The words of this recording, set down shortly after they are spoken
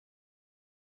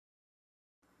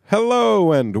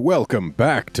Hello and welcome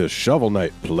back to Shovel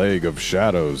Knight Plague of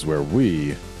Shadows, where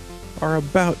we are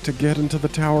about to get into the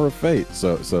Tower of Fate.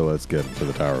 So let's get into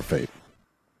the Tower of Fate.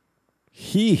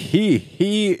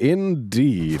 He,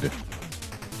 indeed.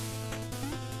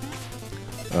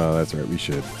 Oh, that's right, we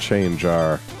should change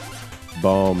our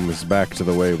bombs back to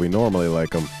the way we normally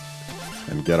like them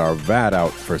and get our vat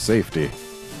out for safety.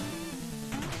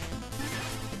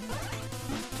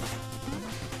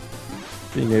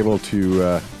 Being able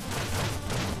to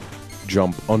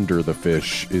jump under the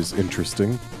fish is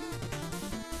interesting.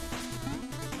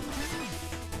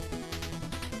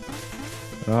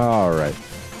 Alright.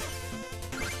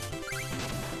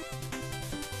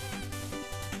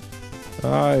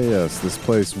 Ah yes, this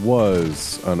place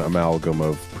was an amalgam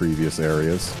of previous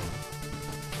areas.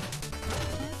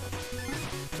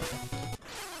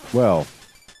 Well,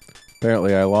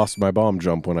 apparently I lost my bomb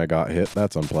jump when I got hit.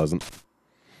 That's unpleasant.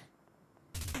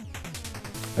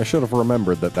 I should have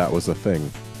remembered that that was a thing.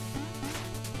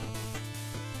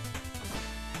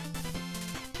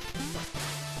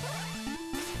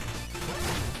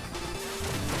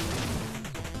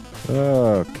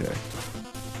 Okay.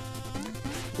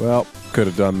 Well, could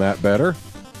have done that better.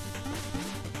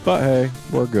 But hey,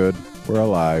 we're good. We're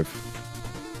alive.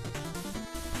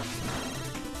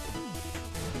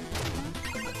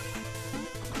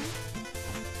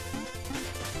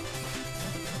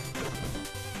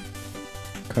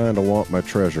 Kinda want my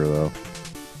treasure, though.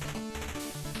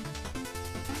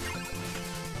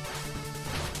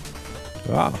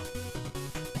 Ah.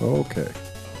 Okay.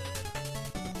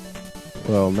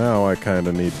 Well, now I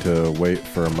kinda need to wait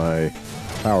for my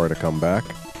power to come back.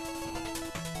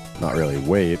 Not really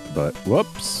wait, but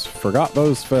whoops! Forgot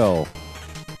those fell.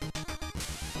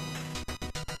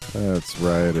 That's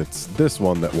right, it's this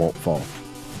one that won't fall.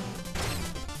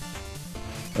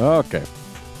 Okay.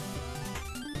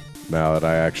 Now that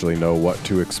I actually know what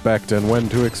to expect and when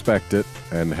to expect it,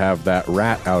 and have that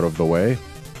rat out of the way,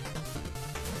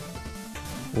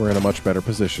 we're in a much better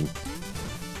position.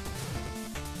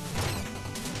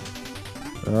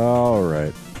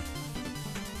 Alright.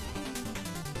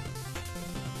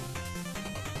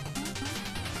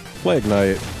 Plague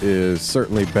Knight is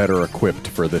certainly better equipped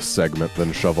for this segment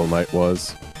than Shovel Knight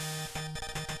was.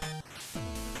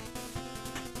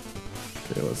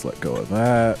 Okay, let's let go of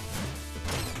that.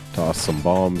 Toss some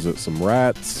bombs at some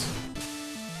rats.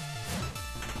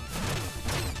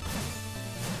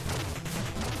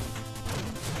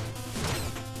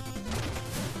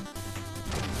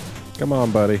 Come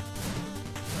on, buddy.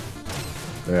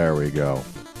 There we go.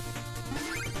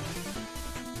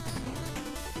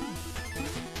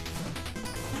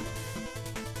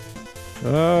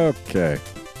 Okay.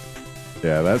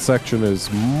 Yeah, that section is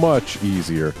much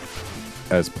easier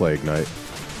as Plague Knight.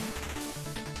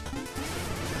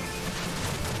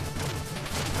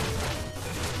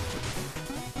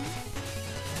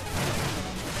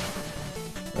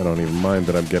 I don't even mind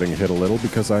that I'm getting hit a little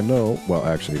because I know... Well,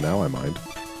 actually, now I mind.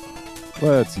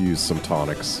 Let's use some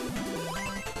tonics.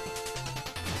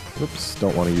 Oops,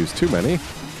 don't want to use too many.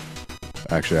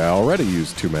 Actually, I already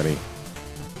used too many.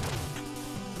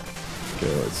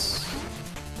 Okay, let's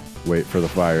wait for the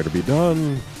fire to be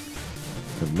done.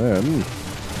 And then...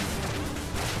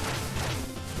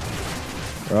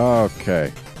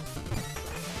 Okay.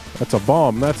 That's a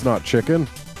bomb, that's not chicken.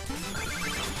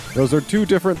 Those are two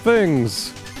different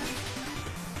things.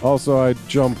 Also, I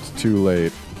jumped too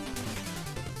late.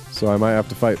 So I might have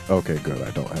to fight... Okay, good.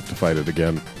 I don't have to fight it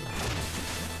again.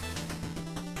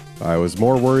 I was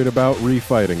more worried about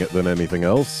refighting it than anything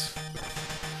else.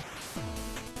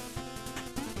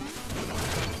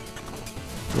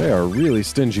 They are really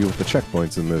stingy with the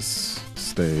checkpoints in this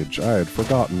stage. I had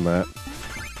forgotten that.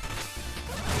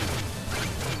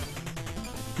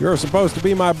 You're supposed to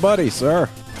be my buddy, sir.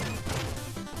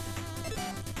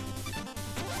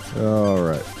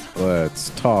 Alright, let's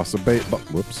toss a bait bomb.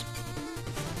 Whoops.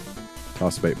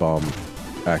 Toss a bait bomb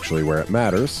actually where it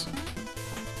matters.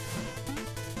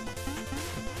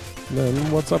 And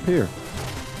then what's up here?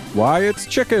 Why, it's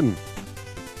chicken!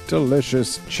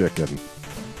 Delicious chicken.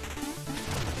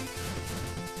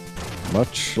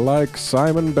 Much like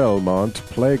Simon Belmont,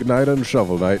 Plague Knight and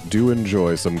Shovel Knight do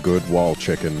enjoy some good wall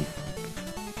chicken.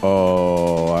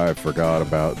 Oh, I forgot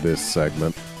about this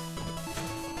segment.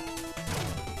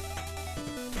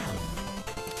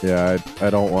 Yeah,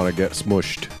 I don't want to get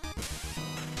smushed.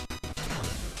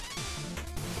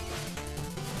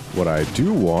 What I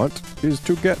do want is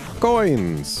to get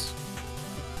coins.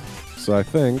 So I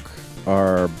think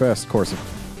our best course of...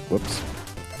 Whoops.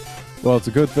 Well, it's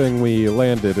a good thing we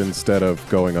landed instead of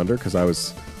going under, because I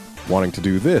was wanting to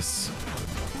do this.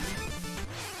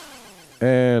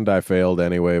 And I failed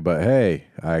anyway, but hey,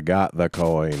 I got the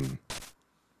coin.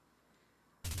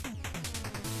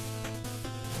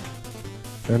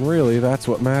 And really, that's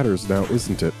what matters now,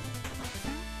 isn't it?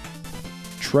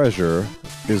 Treasure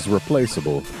is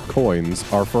replaceable. Coins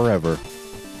are forever.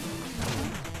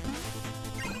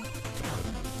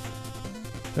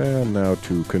 And now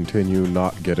to continue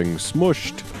not getting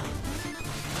smushed.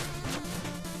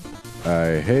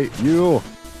 I hate you.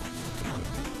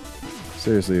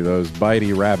 Seriously, those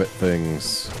bitey rabbit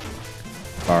things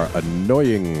are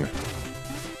annoying.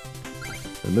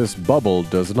 And this bubble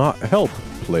does not help,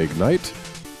 Plague Knight.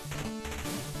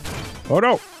 Oh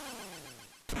no!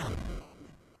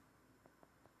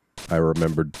 I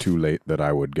remembered too late that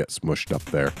I would get smushed up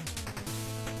there.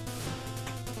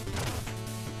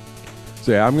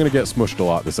 So yeah, I'm gonna get smushed a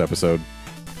lot this episode.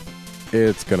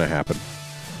 It's gonna happen.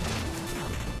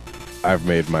 I've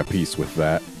made my peace with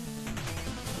that.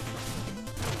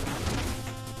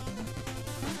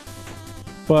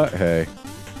 But hey,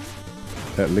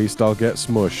 at least I'll get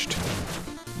smushed.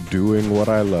 Doing what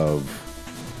I love.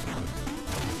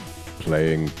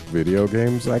 Playing video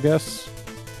games, I guess?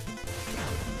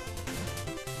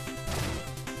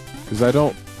 Because I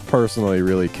don't personally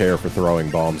really care for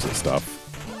throwing bombs at stuff.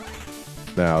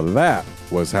 Now that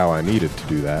was how I needed to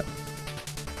do that.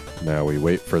 Now we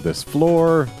wait for this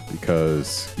floor,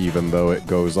 because even though it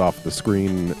goes off the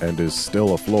screen and is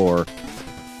still a floor,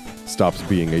 it stops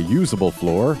being a usable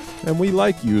floor, and we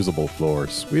like usable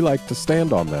floors. We like to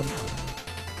stand on them.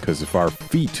 Because if our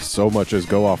feet so much as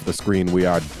go off the screen, we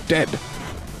are dead.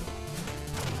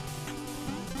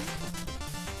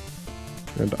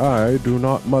 And I do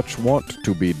not much want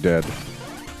to be dead.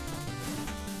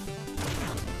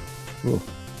 Ooh.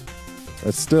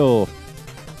 It still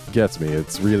gets me.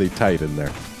 It's really tight in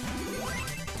there.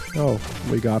 Oh,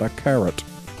 we got a carrot.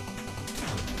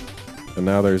 And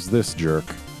now there's this jerk.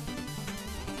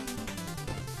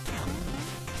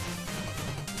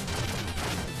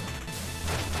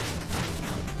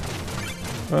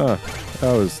 Ah,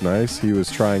 that was nice. He was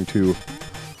trying to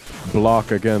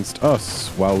block against us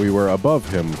while we were above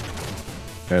him.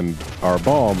 And our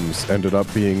bombs ended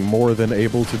up being more than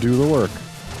able to do the work.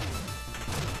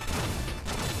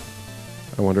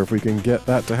 I wonder if we can get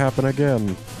that to happen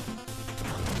again.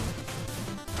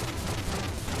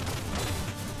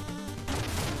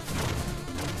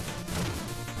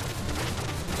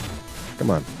 Come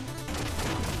on.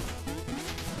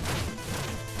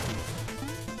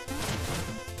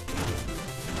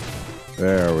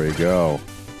 There we go.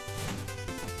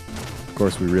 Of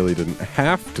course, we really didn't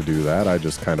have to do that. I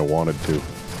just kind of wanted to.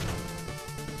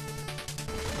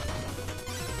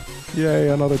 Yay,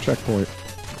 another checkpoint.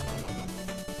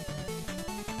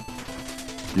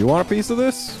 You want a piece of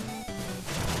this?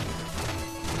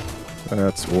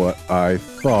 That's what I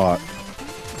thought.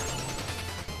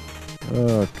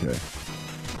 Okay.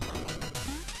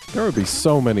 There would be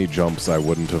so many jumps I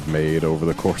wouldn't have made over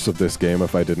the course of this game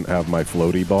if I didn't have my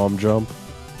floaty bomb jump.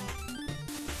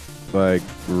 Like,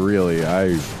 really,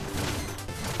 I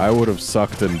would have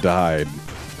sucked and died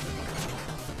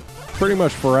pretty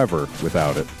much forever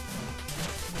without it.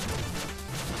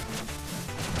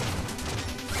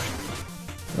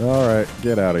 Alright,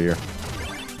 get out of here.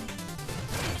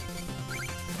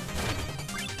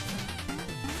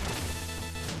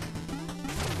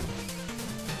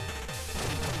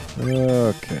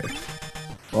 Okay.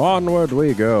 Onward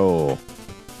we go.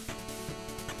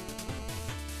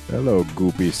 Hello,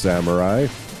 goopy samurai.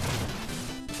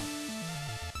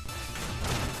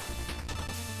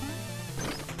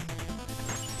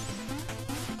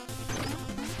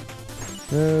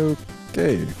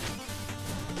 Okay.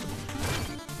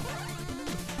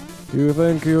 You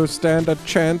think you stand a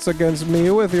chance against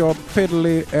me with your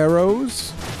piddly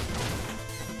arrows?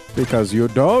 Because you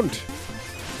don't.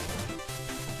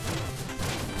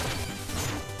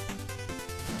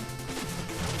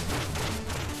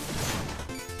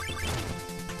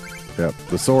 Yep,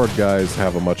 the sword guys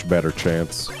have a much better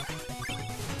chance.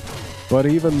 But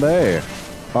even they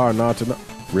are not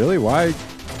enough. Really? Why?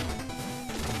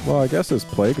 Well, I guess as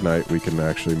Plague Knight we can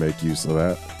actually make use of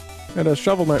that. And as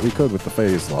Shovel Knight we could with the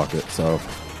Phase Locket, so...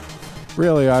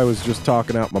 Really, I was just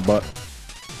talking out my butt.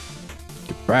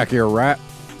 Get back here, rat!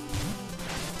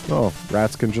 Oh,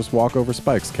 rats can just walk over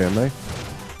spikes, can they?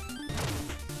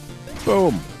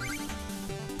 Boom!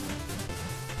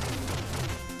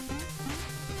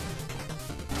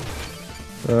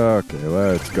 Okay,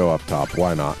 let's go up top.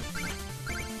 Why not?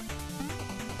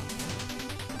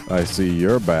 I see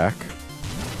you're back.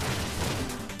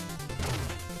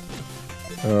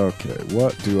 Okay,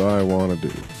 what do I want to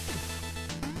do?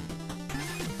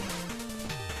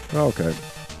 Okay.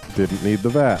 Didn't need the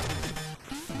vat.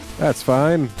 That's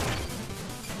fine.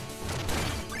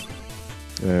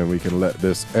 And we can let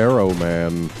this Arrow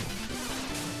Man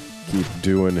keep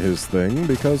doing his thing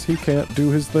because he can't do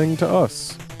his thing to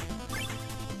us.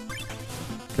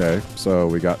 Okay, so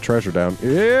we got treasure down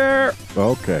here.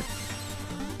 Okay.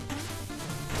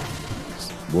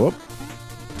 Whoop.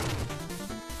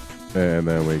 And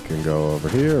then we can go over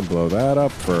here and blow that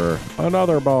up for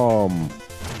another bomb.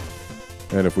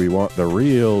 And if we want the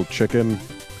real chicken,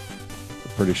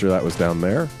 I'm pretty sure that was down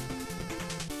there.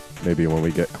 Maybe when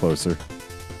we get closer.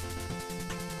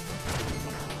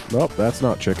 Nope, that's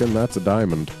not chicken, that's a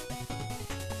diamond.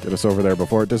 Get us over there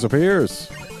before it disappears.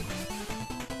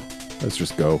 Let's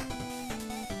just go.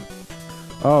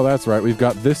 Oh, that's right, we've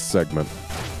got this segment.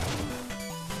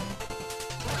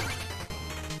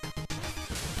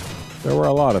 There were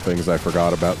a lot of things I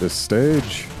forgot about this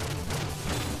stage.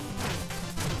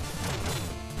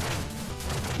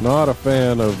 Not a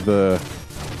fan of the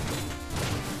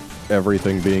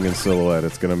everything being in silhouette.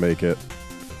 It's gonna make it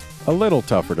a little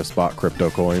tougher to spot crypto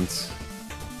coins.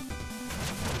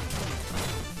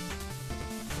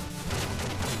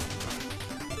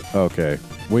 Okay,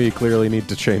 we clearly need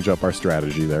to change up our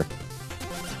strategy there.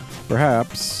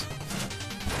 Perhaps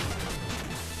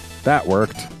that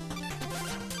worked.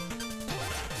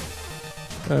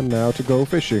 And now to go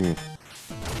fishing.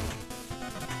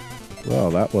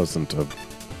 Well, that wasn't a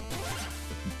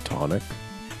tonic.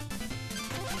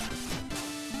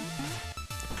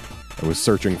 I was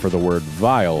searching for the word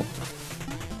vile,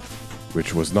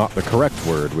 which was not the correct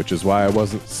word, which is why I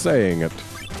wasn't saying it.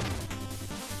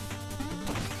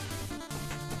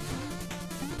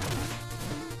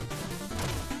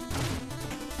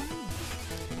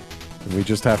 And we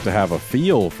just have to have a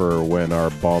feel for when our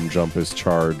bomb jump is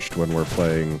charged when we're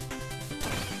playing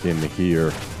in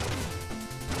here.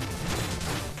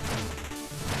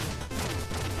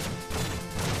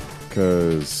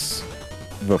 Because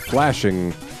the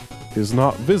flashing is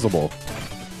not visible.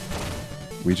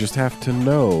 We just have to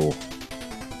know.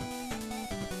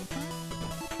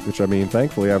 Which, I mean,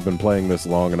 thankfully I've been playing this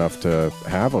long enough to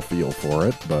have a feel for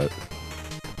it, but...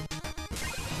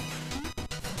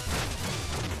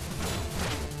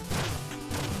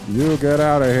 You get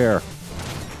out of here.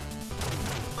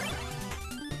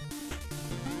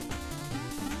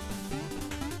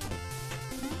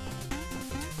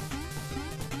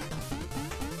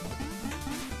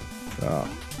 Ah,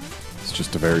 it's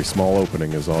just a very small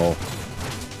opening is all.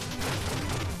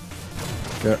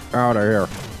 Get out of here.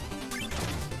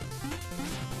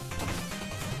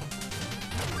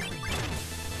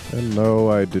 And no,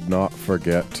 I did not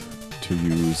forget to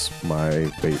use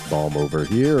my bait bomb over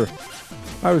here.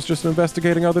 I was just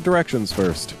investigating other directions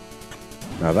first.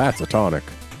 Now that's a tonic.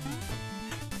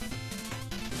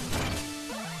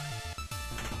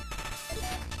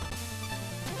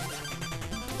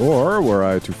 Or, were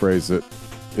I to phrase it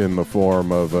in the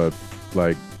form of a,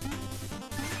 like,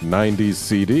 90s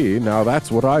CD, now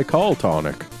that's what I call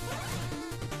tonic.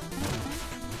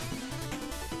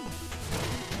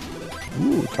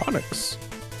 Ooh, tonics.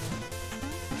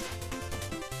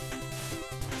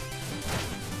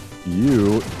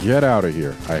 You get out of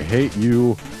here. I hate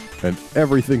you and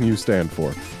everything you stand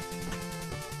for.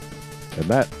 And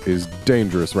that is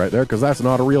dangerous right there, because that's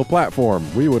not a real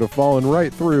platform. We would have fallen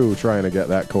right through trying to get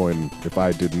that coin if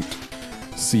I didn't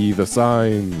see the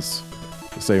signs.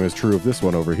 The same is true of this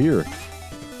one over here.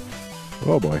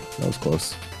 Oh boy, that was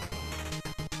close.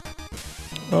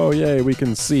 Oh yay, we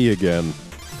can see again.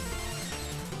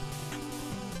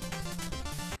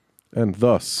 And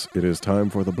thus, it is time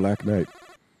for the Black Knight.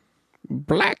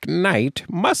 Black Knight?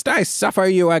 Must I suffer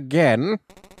you again?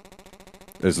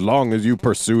 As long as you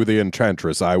pursue the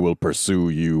Enchantress, I will pursue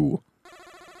you.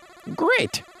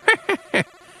 Great!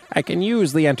 I can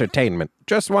use the entertainment.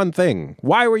 Just one thing.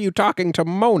 Why were you talking to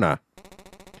Mona?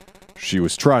 She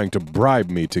was trying to bribe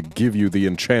me to give you the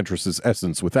Enchantress's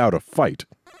essence without a fight.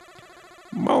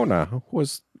 Mona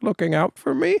was looking out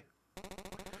for me?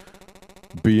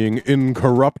 Being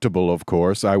incorruptible, of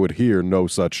course, I would hear no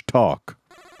such talk.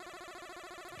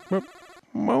 But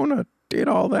Mona did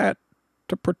all that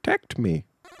to protect me.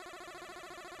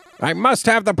 I must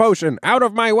have the potion! Out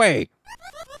of my way!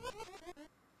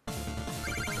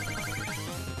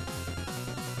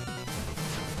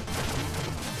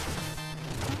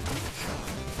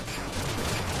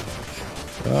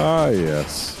 Ah,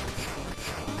 yes.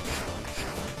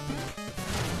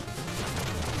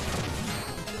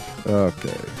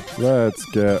 Okay, let's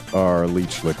get our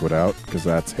leech liquid out, because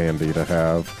that's handy to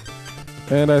have.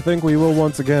 And I think we will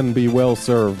once again be well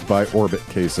served by orbit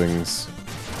casings.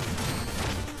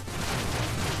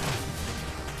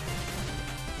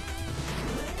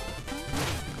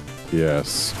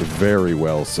 Yes, very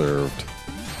well served.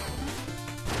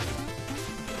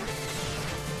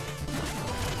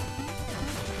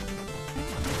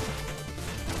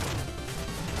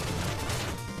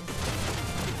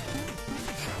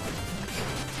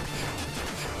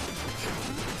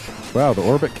 Wow, the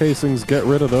orbit casings get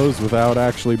rid of those without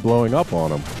actually blowing up on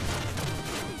them.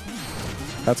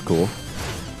 That's cool.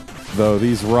 Though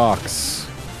these rocks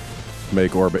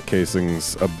make orbit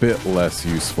casings a bit less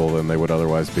useful than they would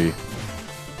otherwise be.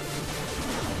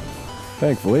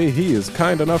 Thankfully, he is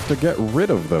kind enough to get rid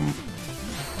of them.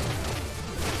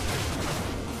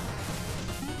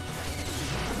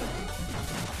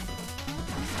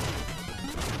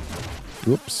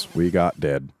 Oops, we got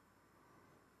dead.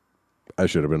 I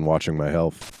should have been watching my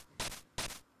health.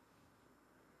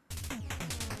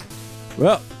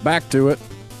 Well, back to it.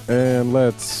 And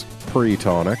let's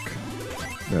pre-tonic.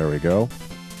 There we go.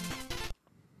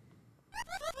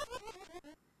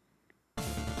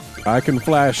 I can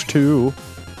flash too.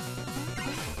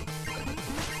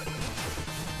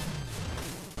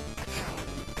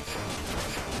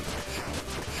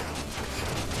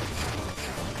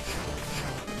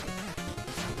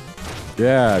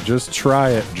 Yeah, just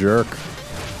try it, jerk.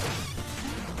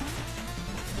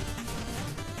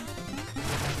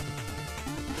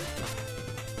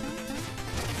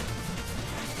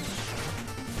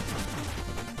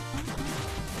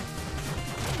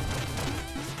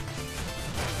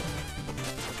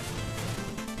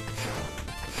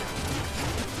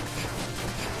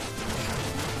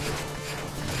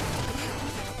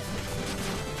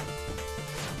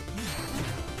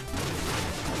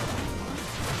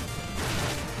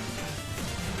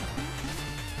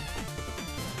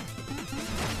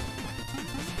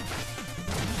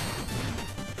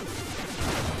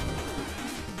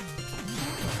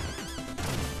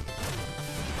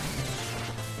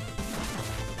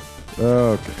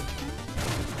 Okay.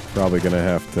 Probably gonna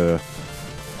have to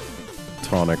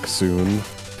tonic soon.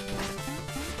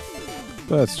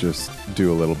 Let's just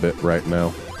do a little bit right now.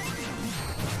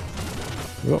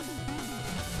 Whoa.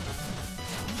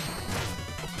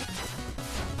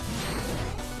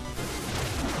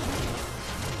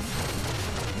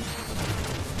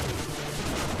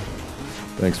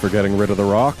 Thanks for getting rid of the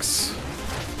rocks.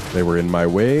 They were in my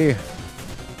way.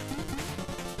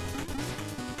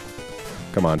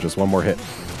 Come on, just one more hit.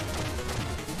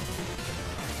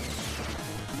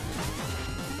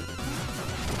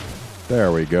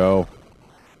 There we go.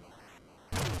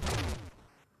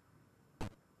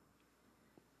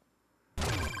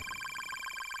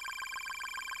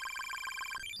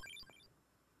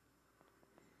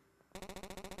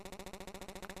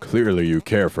 Clearly you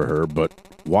care for her, but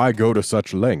why go to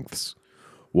such lengths?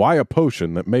 Why a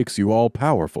potion that makes you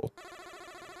all-powerful?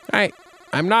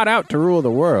 I'm not out to rule the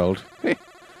world.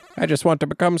 I just want to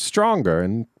become stronger,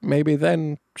 and maybe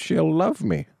then she'll love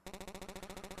me.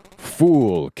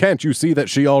 Fool, can't you see that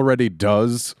she already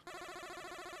does?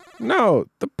 No,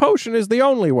 the potion is the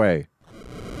only way.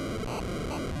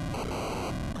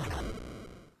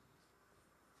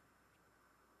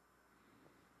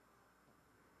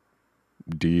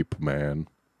 Deep, man.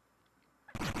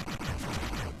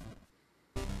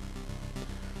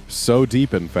 So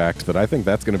deep, in fact, that I think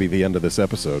that's going to be the end of this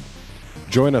episode.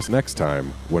 Join us next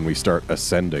time when we start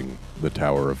ascending the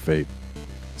Tower of Fate.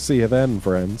 See you then,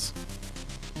 friends.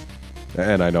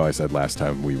 And I know I said last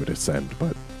time we would ascend,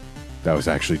 but that was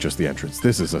actually just the entrance.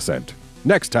 This is ascent.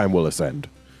 Next time we'll ascend.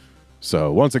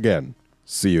 So, once again,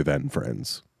 see you then,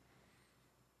 friends.